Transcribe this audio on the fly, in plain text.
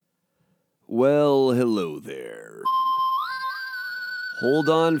Well, hello there. Hold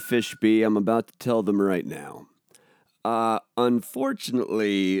on, Fishbee. I'm about to tell them right now.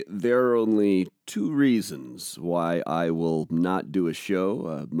 Unfortunately, there are only two reasons why I will not do a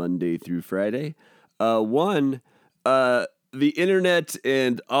show Monday through Friday. One, the internet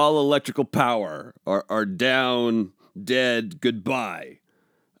and all electrical power are down, dead, goodbye.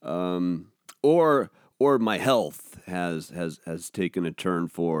 Or my health has taken a turn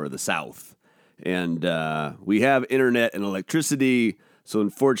for the south, and we have internet and electricity. So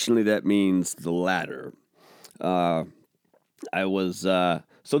unfortunately, that means the latter. So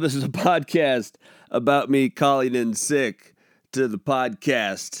this is a podcast about me calling in sick to the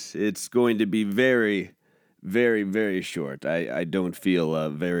podcast. It's going to be very, very, very short. I don't feel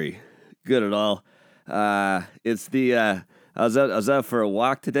very good at all. I was out for a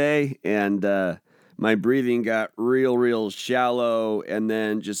walk today, and my breathing got real shallow, and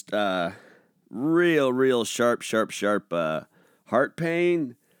then just real sharp heart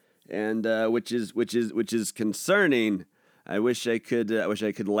pain, and which is concerning. I wish I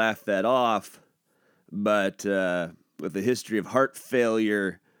could laugh that off, but with a history of heart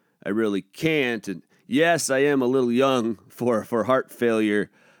failure, I really can't. And yes, I am a little young for heart failure.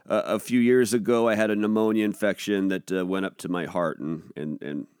 A few years ago, I had a pneumonia infection that went up to my heart,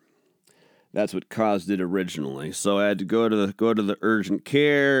 and that's what caused it originally. So I had to go to the urgent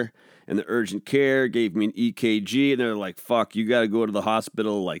care, and the urgent care gave me an EKG, and they're like, "Fuck, you got to go to the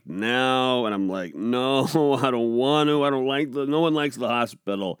hospital like now." And I'm like, "No, I don't want to. I don't like no one likes the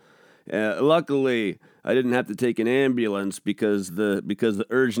hospital." Luckily, I didn't have to take an ambulance because the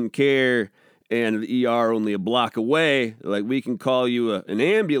urgent care and the ER only a block away. They're like, "We can call you an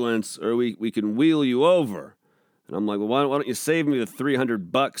ambulance, or we can wheel you over." And I'm like, "Well, why don't you save me the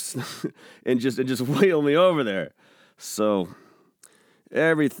 $300 and just wheel me over there?" So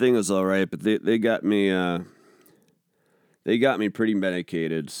everything was all right, but they got me pretty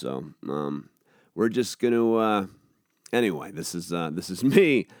medicated. So we're just gonna anyway. This is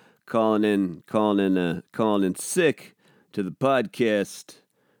me calling in sick to the podcast.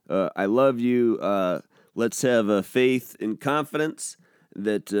 I love you. Let's have faith and confidence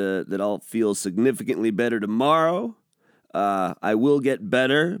that I'll feel significantly better tomorrow. I will get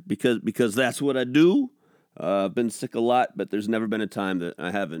better because that's what I do. I've been sick a lot, but there's never been a time that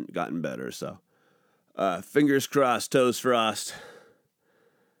I haven't gotten better. So fingers crossed, toes frost.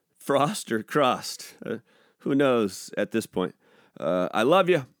 Frost or crossed? Who knows at this point? I love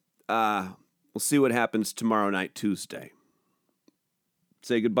you. We'll see what happens tomorrow night, Tuesday.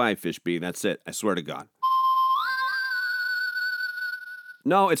 Say goodbye, Fishbee. That's it. I swear to God.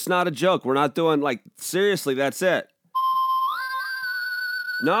 No, it's not a joke. We're not doing, seriously, that's it.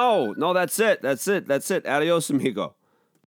 No, that's it. Adios, amigo.